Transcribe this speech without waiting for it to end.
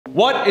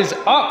What is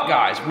up,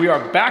 guys? We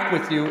are back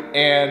with you,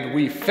 and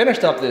we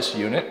finished up this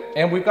unit,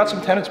 and we've got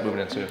some tenants moving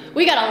in too.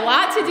 We got a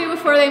lot to do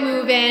before they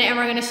move in, and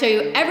we're gonna show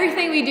you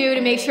everything we do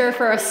to make sure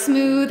for a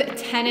smooth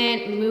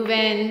tenant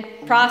move-in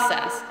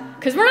process.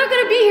 Because we're not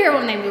gonna be here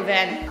when they move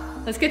in.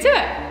 Let's get to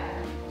it.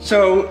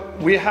 So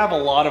we have a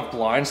lot of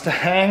blinds to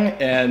hang,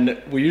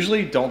 and we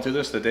usually don't do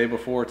this the day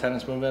before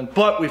tenants move in,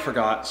 but we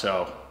forgot,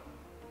 so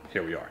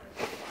here we are.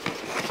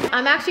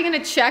 I'm actually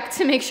gonna check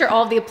to make sure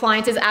all of the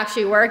appliances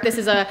actually work. This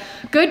is a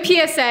good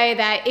PSA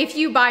that if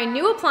you buy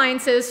new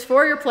appliances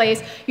for your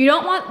place, you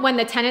don't want when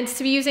the tenants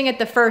to be using it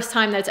the first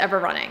time that it's ever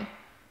running.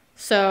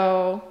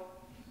 So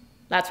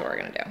that's what we're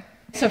gonna do.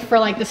 So for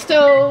like the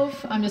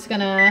stove, I'm just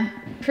gonna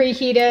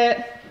preheat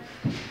it.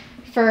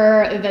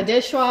 For the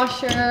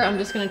dishwasher, I'm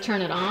just gonna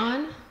turn it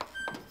on.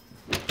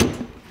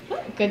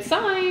 Good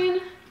sign.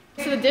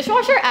 So the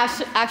dishwasher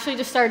actually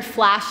just started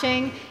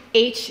flashing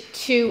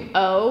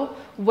H2O,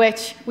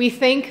 which we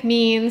think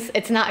means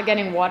it's not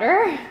getting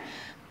water.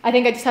 I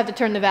think I just have to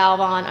turn the valve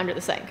on under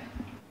the sink.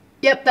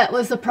 Yep, that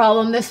was the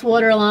problem, this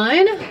water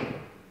line.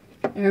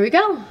 There we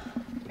go.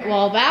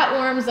 While that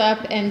warms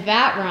up and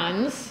that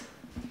runs,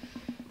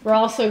 we're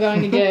also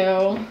going to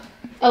do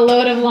a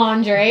load of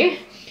laundry.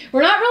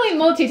 We're not really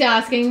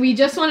multitasking, we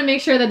just want to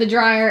make sure that the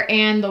dryer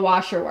and the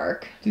washer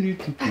work.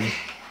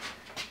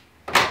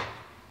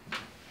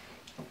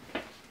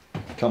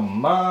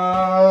 Come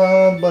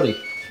on, buddy.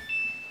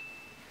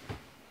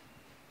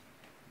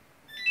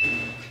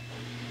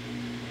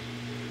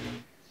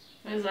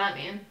 What does that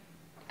mean?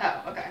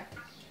 Oh, okay.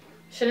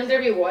 Shouldn't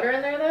there be water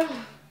in there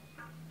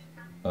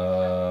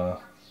though?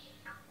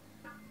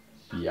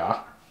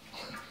 Yeah.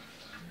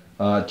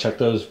 Check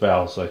those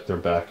valves, like they're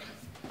back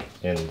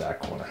in that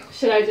corner.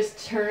 Should I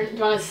just turn, do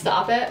you want to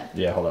stop it?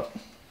 Yeah, hold up.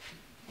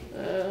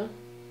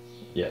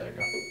 Yeah, there you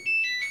go.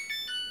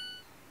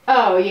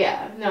 Oh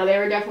yeah, no, they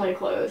were definitely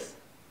closed.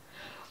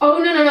 Oh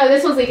no,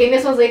 this one's leaking,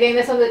 this one's leaking,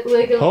 this one's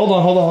leaking. Hold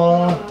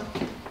on.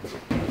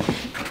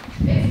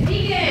 It's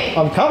leaking!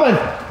 I'm coming!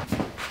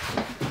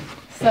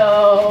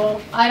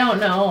 So, I don't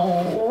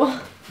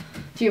know.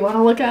 Do you want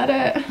to look at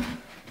it?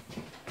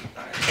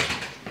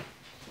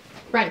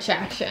 Wrench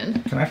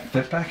action. Can I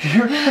fit back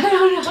here? I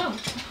don't know.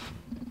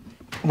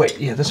 Wait,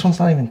 yeah, this one's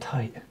not even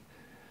tight.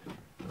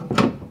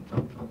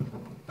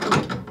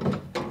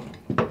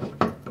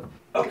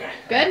 Okay.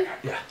 Good?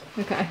 Yeah.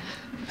 Okay.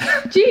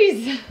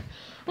 Jeez.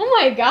 Oh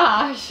my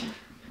gosh.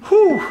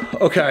 Whew.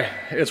 Okay,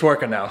 it's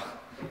working now.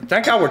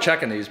 Thank God we're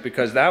checking these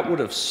because that would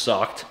have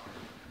sucked.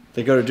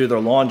 They go to do their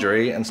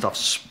laundry and stuff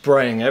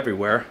spraying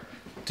everywhere.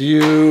 Do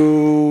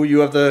you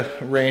have the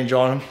range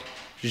on them?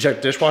 Did you check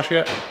the dishwasher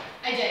yet?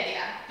 I did,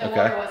 yeah. The Okay.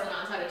 water wasn't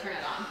on, so I had to turn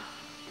it on.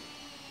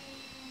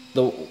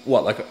 The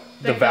what, like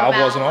the valve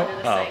wasn't on?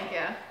 Under the sink,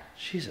 yeah.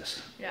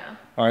 Jesus. Yeah.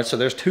 All right, so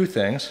there's two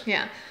things.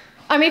 Yeah.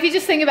 I mean, if you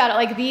just think about it,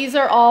 like these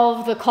are all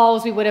of the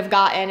calls we would have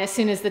gotten as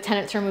soon as the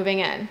tenants are moving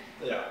in.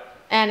 Yeah.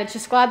 And it's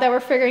just glad that we're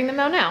figuring them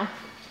out now.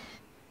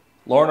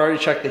 Lauren already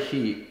checked the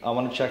heat. I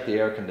want to check the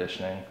air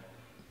conditioning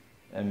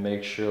and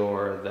make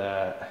sure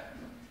that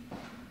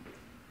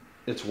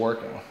it's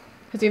working.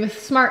 Because you have a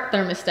smart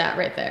thermostat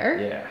right there.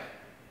 Yeah.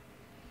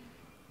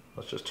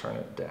 Let's just turn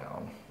it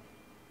down.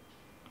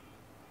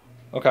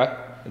 Okay,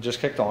 it just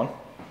kicked on.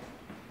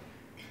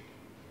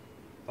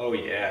 Oh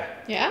yeah.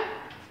 Yeah?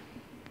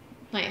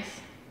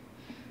 Nice.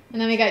 And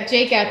then we got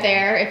Jake out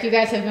there. If you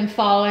guys have been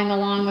following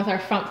along with our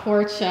front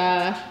porch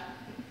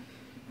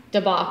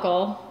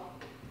debacle,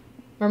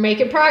 we're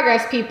making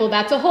progress, people.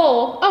 That's a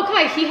hole. Oh,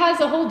 Kai, he has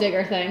a hole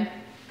digger thing.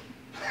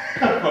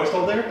 Post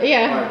hole there?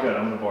 Yeah. All right, good.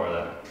 I'm gonna borrow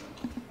that.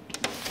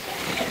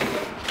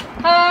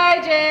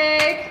 Hi,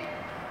 Jake.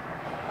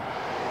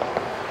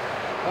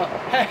 Oh,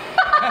 hey.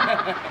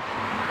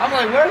 I'm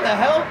like, where the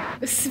hell?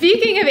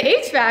 Speaking of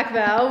HVAC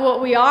though,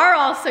 what we are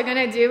also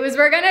gonna do is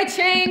we're gonna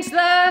change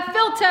the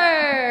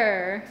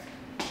filter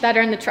that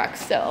are in the truck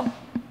still.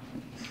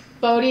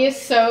 Bodie is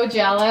so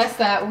jealous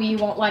that we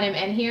won't let him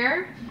in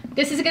here.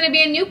 This is gonna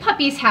be a new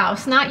puppy's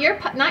house, not your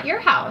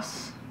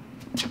house.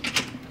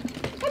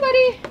 Hi,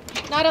 buddy.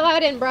 Not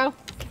allowed in, bro.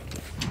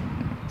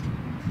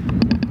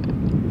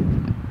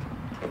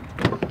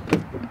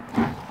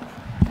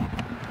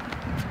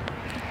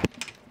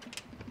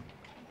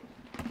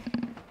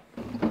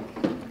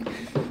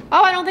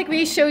 Oh, I don't think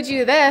we showed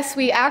you this.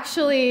 We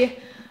actually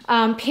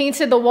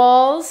painted the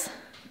walls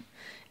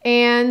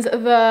and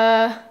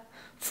the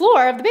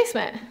floor of the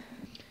basement.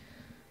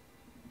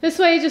 This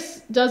way it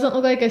just doesn't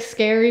look like a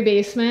scary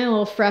basement, a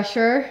little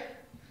fresher.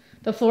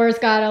 The floor's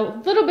got a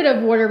little bit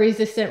of water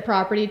resistant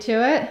property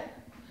to it.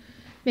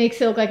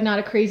 Makes it look like not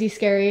a crazy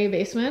scary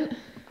basement.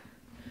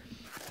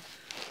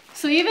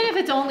 So even if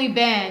it's only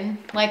been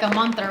like a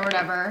month or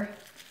whatever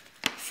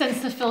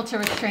since the filter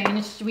was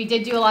changed, we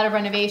did do a lot of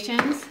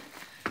renovations.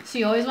 So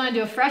you always want to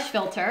do a fresh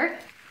filter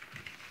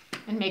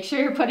and make sure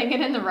you're putting it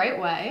in the right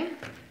way.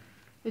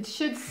 It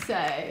should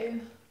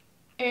say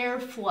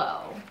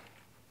airflow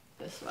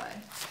this way.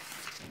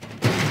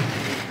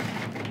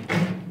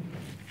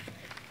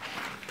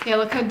 Yeah,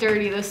 look how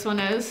dirty this one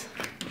is.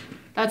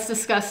 That's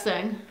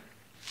disgusting.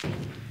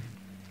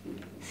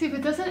 See,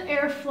 but doesn't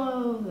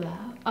airflow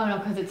that? Oh no,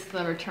 because it's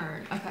the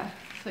return. Okay,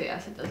 so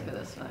yes, it does go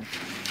this way.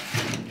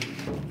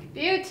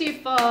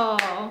 Beautiful.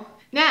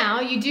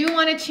 Now, you do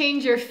want to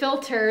change your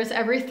filters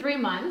every 3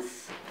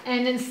 months.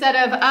 And instead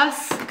of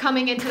us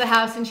coming into the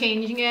house and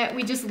changing it,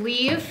 we just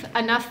leave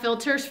enough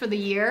filters for the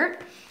year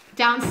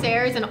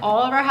downstairs in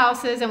all of our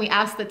houses, and we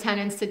ask the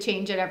tenants to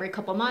change it every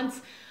couple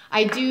months.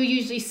 I do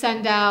usually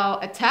send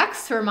out a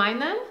text to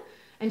remind them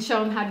and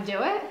show them how to do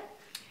it.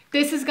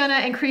 This is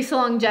gonna increase the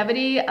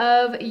longevity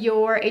of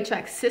your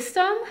HVAC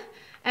system,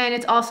 and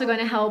it's also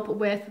gonna help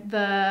with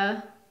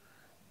the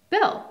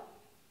bill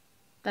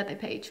that they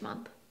pay each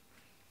month.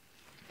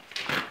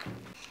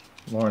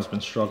 Lauren's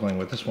been struggling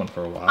with this one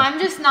for a while. I'm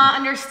just not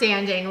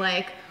understanding,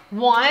 like,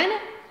 one,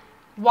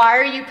 why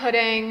are you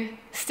putting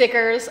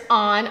stickers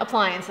on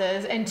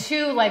appliances? And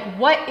two, like,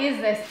 what is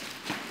this?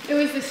 It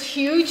was this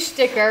huge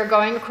sticker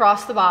going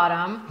across the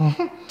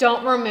bottom.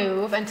 Don't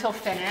remove until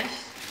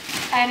finished.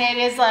 And it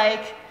is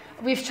like,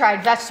 we've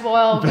tried vegetable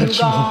oil, Glue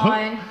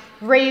Gun,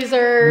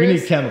 razors. We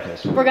need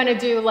chemicals. We're gonna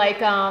do like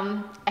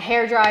a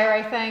hair dryer,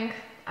 I think.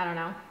 I don't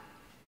know.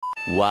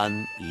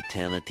 One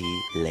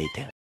eternity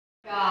later.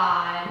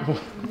 God,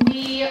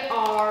 we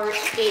are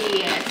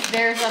idiots.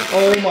 There's a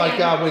Oh my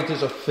God, wait,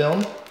 there's a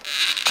film?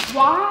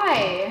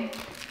 Why?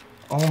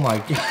 Oh my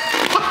God.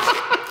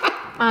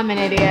 I'm an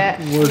idiot.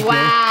 We're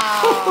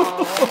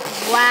Wow.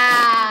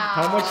 Wow.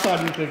 How much time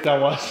do you think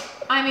that was?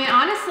 I mean,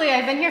 honestly,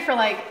 I've been here for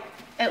like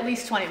at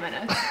least 20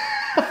 minutes.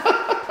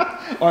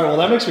 All right, well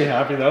that makes me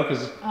happy though,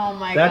 because Oh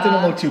my that God.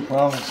 didn't look too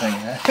promising.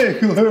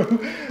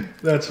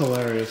 That's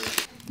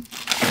hilarious.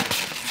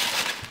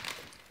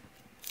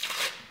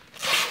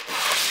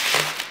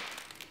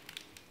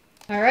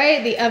 All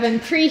right, the oven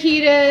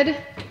preheated.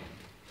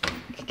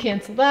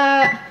 Cancel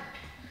that.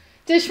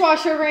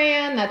 Dishwasher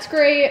ran, that's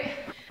great.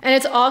 And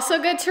it's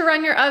also good to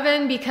run your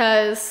oven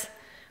because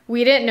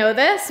we didn't know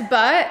this,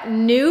 but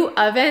new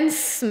ovens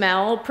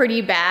smell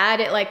pretty bad.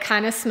 It like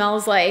kind of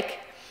smells like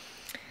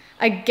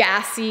a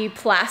gassy,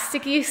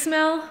 plasticky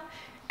smell.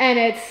 And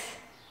it's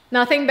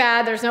nothing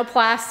bad. There's no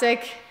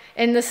plastic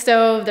in the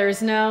stove.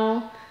 There's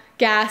no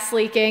gas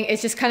leaking.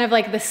 It's just kind of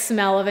like the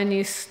smell of a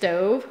new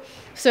stove.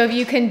 So if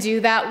you can do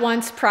that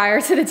once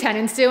prior to the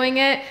tenants doing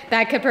it,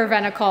 that could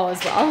prevent a call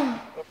as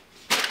well.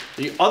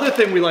 The other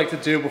thing we like to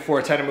do before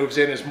a tenant moves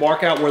in is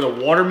mark out where the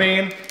water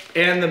main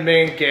and the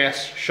main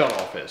gas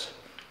shutoff is.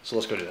 So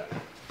let's go do that.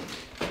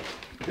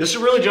 This is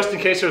really just in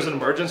case there's an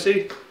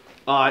emergency.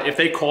 If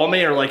they call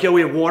me and are like, yo,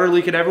 we have water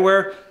leaking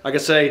everywhere, I can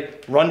say,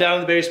 run down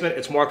to the basement,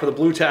 it's marked with a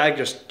blue tag,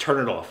 just turn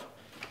it off.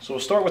 So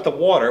we'll start with the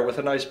water with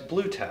a nice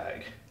blue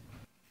tag.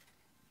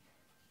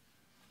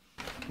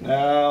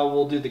 Now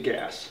we'll do the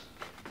gas.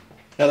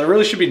 Now there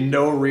really should be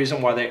no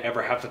reason why they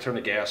ever have to turn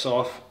the gas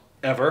off,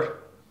 ever.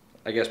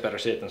 I guess better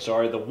safe than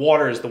sorry. The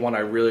water is the one I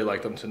really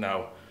like them to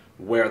know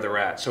where they're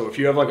at. So if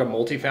you have like a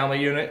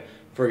multifamily unit,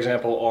 for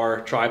example,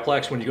 our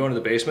triplex, when you go into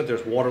the basement,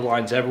 there's water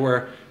lines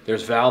everywhere,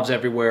 there's valves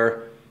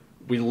everywhere.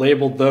 We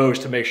labeled those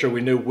to make sure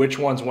we knew which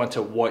ones went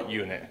to what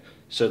unit,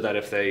 so that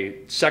if the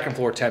second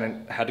floor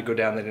tenant had to go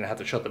down, they didn't have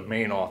to shut the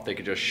main off, they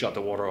could just shut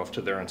the water off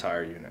to their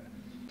entire unit.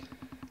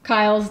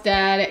 Kyle's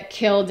dad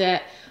killed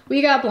it.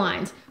 We got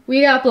blinds.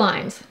 We got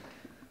blinds.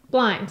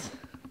 Blinds.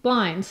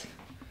 Blinds.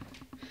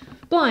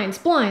 Blinds,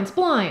 blinds,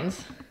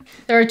 blinds.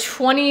 There are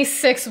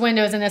 26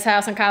 windows in this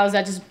house, and Kyle's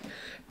dad just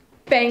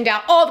banged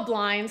out all the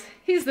blinds.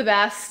 He's the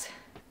best.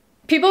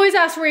 People always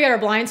ask where we get our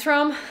blinds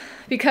from.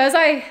 Because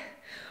I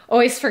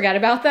always forget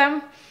about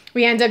them,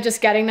 we end up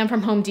just getting them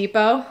from Home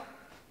Depot.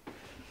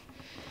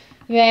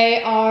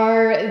 They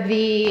are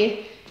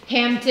the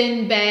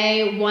Hampton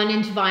Bay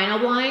 1-inch vinyl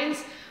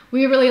blinds.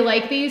 We really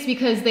like these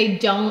because they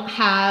don't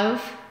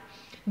have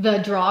the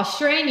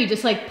drawstring. You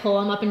just like pull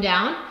them up and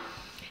down.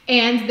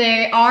 And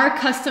they are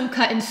custom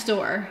cut in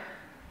store.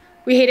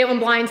 We hate it when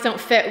blinds don't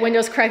fit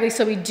windows correctly,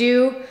 so we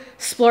do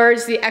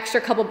splurge the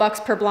extra couple bucks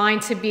per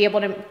blind to be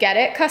able to get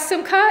it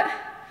custom cut.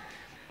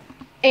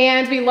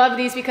 And we love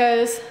these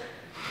because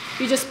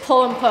you just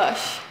pull and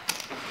push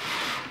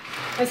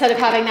instead of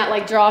having that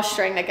like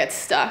drawstring that gets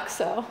stuck.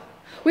 So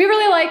we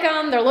really like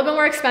them. They're a little bit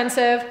more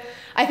expensive.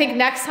 I think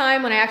next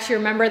time when I actually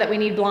remember that we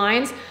need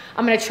blinds,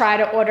 I'm gonna try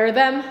to order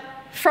them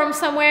from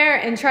somewhere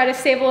and try to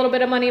save a little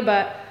bit of money,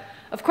 but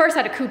of course I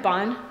had a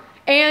coupon.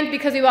 And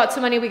because we bought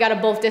so many, we got a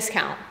bulk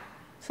discount.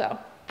 So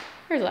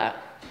here's that.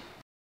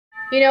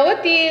 You know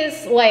what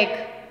these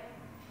like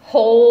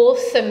whole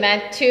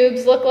cement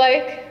tubes look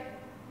like?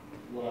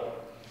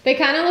 What? They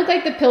kind of look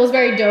like the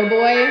Pillsbury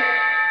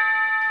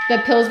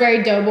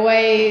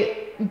Doughboy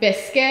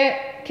biscuit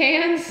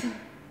cans.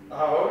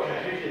 Oh,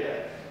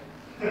 okay,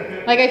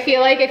 yeah. Like I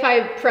feel like if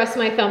I press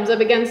my thumbs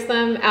up against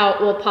them, out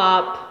will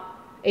pop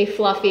a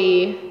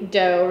fluffy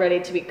dough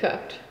ready to be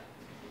cooked.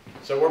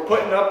 So we're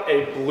putting up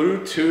a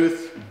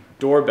Bluetooth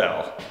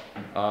doorbell.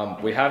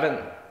 We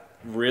haven't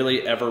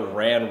really ever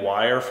ran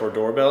wire for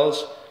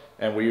doorbells,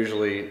 and we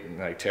usually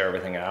like tear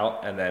everything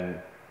out and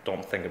then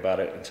don't think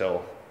about it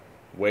until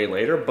way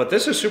later, but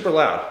this is super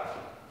loud.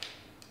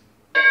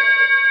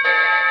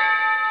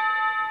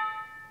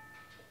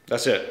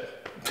 That's it.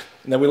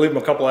 And then we leave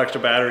them a couple extra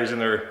batteries in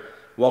their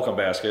welcome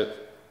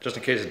basket, just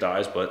in case it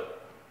dies,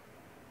 but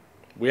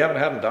we haven't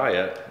had them die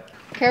yet.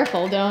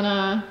 Careful,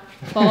 don't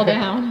fall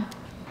down.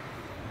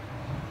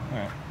 All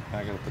right,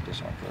 I gotta put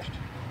this on first.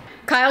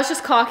 Kyle's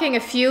just caulking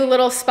a few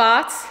little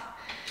spots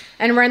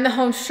and we're in the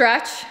home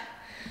stretch.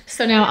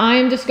 So now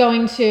I'm just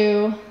going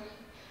to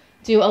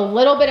do a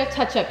little bit of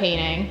touch-up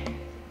painting.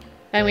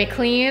 Then we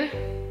clean,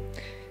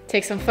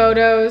 take some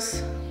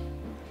photos,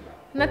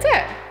 and that's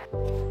it.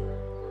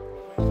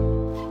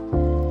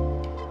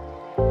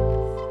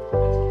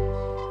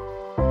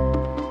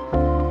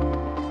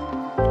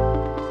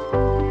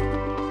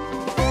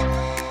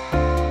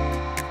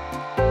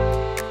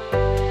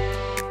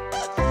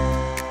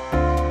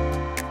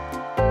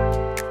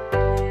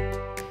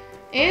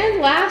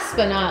 And last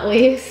but not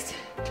least,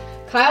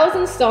 Kyle's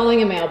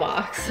installing a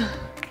mailbox.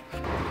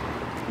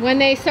 When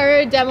they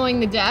started demoing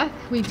the deck,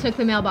 we took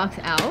the mailbox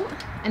out,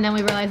 and then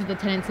we realized that the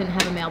tenants didn't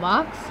have a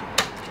mailbox.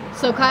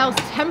 So Kyle's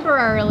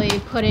temporarily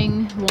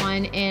putting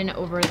one in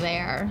over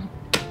there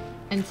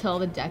until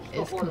the deck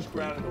is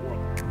complete.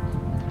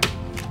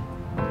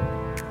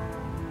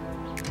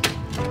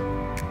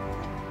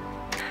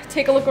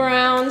 Take a look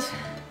around,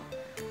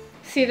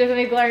 see if there's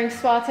any glaring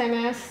spots I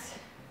missed.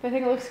 But I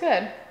think it looks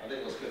good. I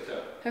think it looks good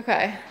too.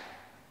 Okay.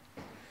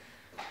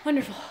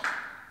 Wonderful.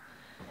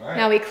 All right.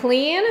 Now we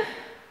clean.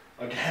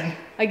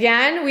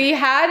 Again, we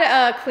had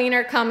a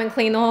cleaner come and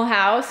clean the whole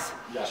house.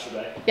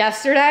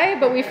 Yesterday,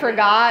 but we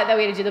forgot that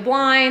we had to do the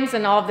blinds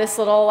and all of this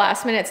little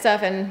last minute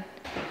stuff, and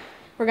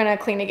we're gonna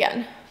clean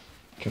again.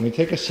 Can we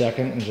take a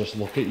second and just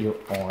look at your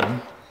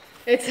arm?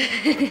 It's,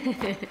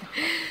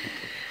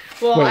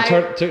 well,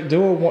 wait,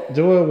 do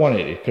a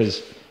 180,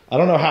 because I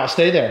don't know how,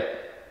 stay there.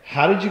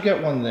 How did you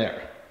get one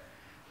there?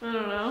 I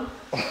don't know.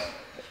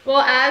 Well,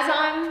 as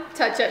I'm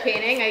touch-up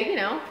painting,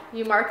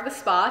 you mark the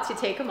spots, you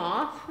take them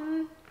off,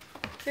 and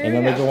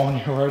then they go on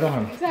your right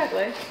arm.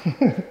 Exactly.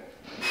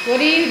 What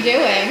are you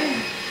doing?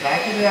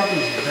 Vacuuming out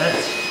these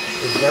vents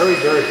is very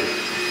dirty.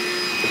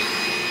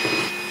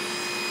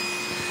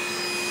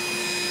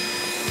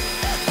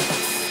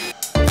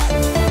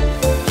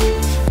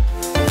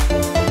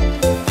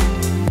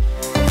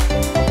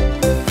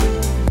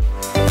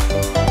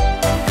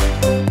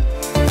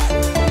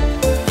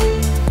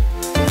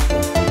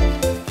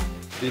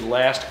 The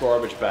last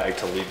garbage bag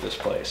to leave this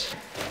place.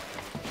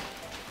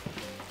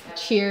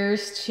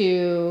 Cheers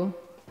to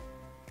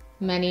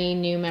many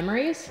new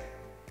memories.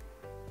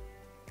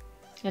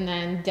 And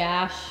then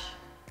dash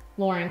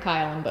Lauren,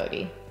 Kyle, and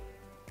Bodie.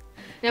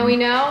 Now we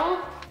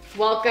know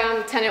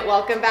tenant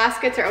welcome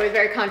baskets are always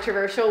very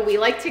controversial. We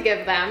like to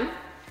give them.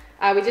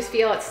 We just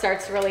feel it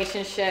starts the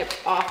relationship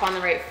off on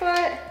the right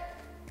foot,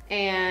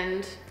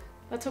 and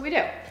that's what we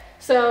do.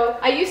 So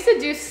I used to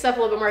do stuff a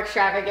little bit more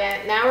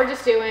extravagant. Now we're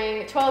just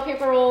doing toilet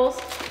paper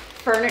rolls,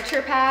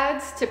 furniture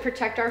pads to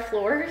protect our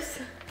floors.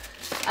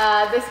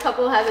 This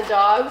couple has a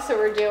dog, so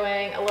we're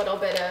doing a little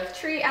bit of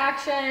treat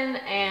action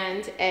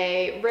and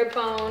a rib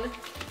bone.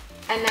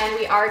 And then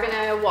we are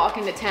gonna walk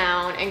into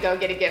town and go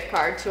get a gift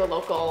card to a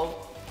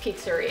local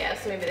pizzeria,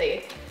 so maybe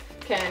they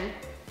can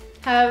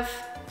have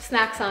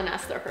snacks on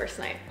us their first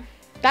night.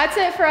 That's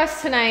it for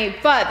us tonight,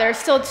 but there's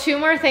still 2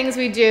 more things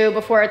we do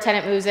before a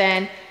tenant moves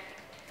in,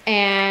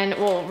 and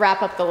we'll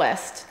wrap up the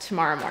list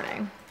tomorrow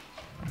morning.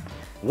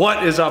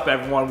 What is up,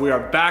 everyone? We are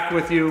back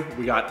with you.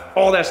 We got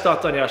all that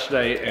stuff done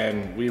yesterday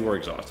and we were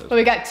exhausted. But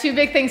we got 2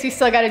 big things we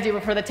still got to do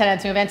before the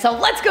tenants move in, so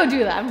let's go do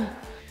them.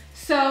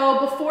 So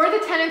before the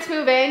tenants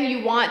move in,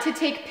 you want to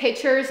take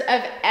pictures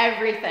of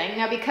everything.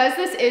 Now, because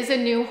this is a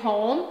new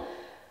home,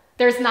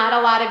 there's not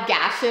a lot of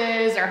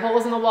gashes or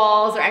holes in the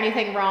walls or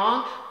anything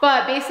wrong,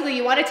 but basically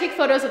you want to take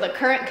photos of the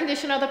current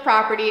condition of the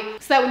property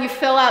so that when you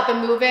fill out the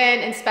move-in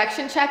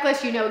inspection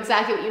checklist, you know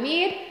exactly what you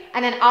need.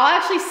 And then I'll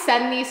actually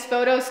send these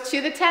photos to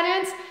the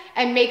tenants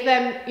and make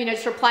them,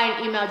 just reply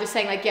an email just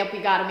saying like, yep, we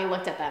got them, we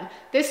looked at them.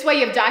 This way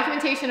you have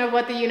documentation of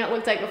what the unit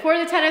looked like before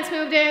the tenants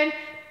moved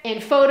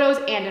in photos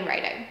and in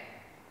writing.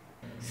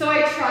 So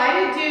I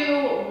try to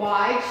do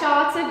wide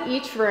shots of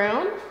each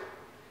room,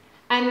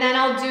 and then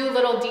I'll do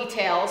little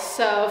details.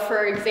 So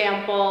for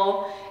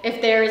example,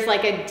 if there's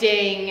like a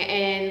ding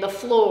in the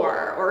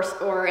floor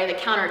or in the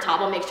countertop,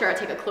 I'll make sure I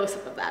take a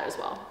close-up of that as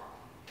well.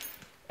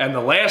 And the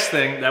last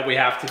thing that we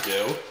have to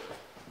do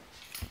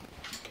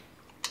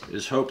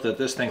is hope that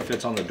this thing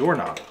fits on the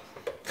doorknob.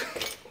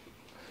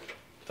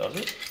 Does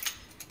it?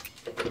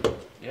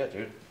 Yeah,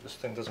 dude, this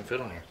thing doesn't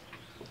fit on here.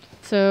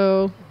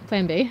 So,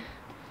 plan B.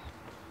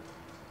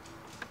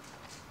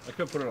 I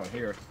could put it on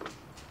here.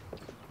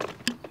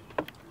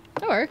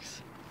 That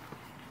works.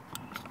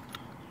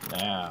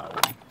 Now.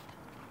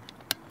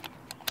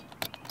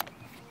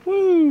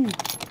 Woo!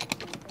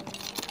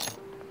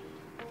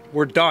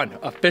 We're done,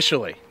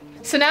 officially.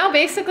 So now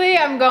basically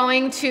I'm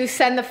going to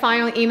send the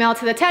final email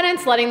to the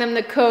tenants, letting them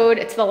the code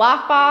to the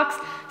lockbox,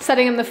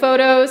 setting them the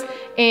photos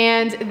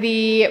and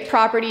the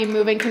property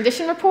moving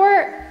condition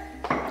report.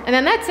 And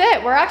then that's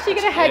it. We're actually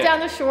gonna head down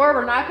the shore.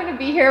 We're not gonna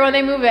be here when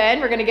they move in.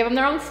 We're gonna give them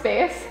their own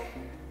space.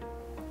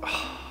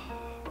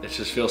 It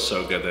just feels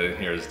so good that in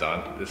here is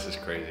done. This is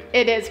crazy.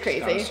 It is crazy.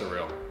 It's kind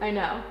of surreal. I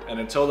know. And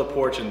until the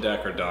porch and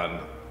deck are done,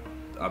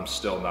 I'm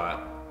still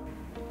not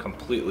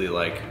completely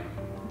like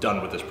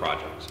done with this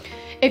project.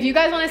 If you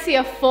guys want to see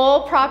a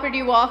full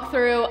property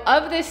walkthrough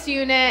of this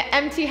unit,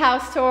 empty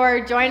house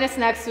tour, join us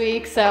next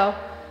week. So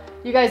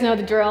you guys know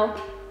the drill.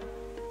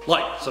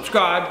 Like,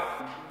 subscribe,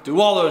 do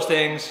all those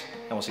things,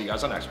 and we'll see you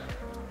guys on next one.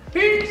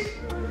 Peace.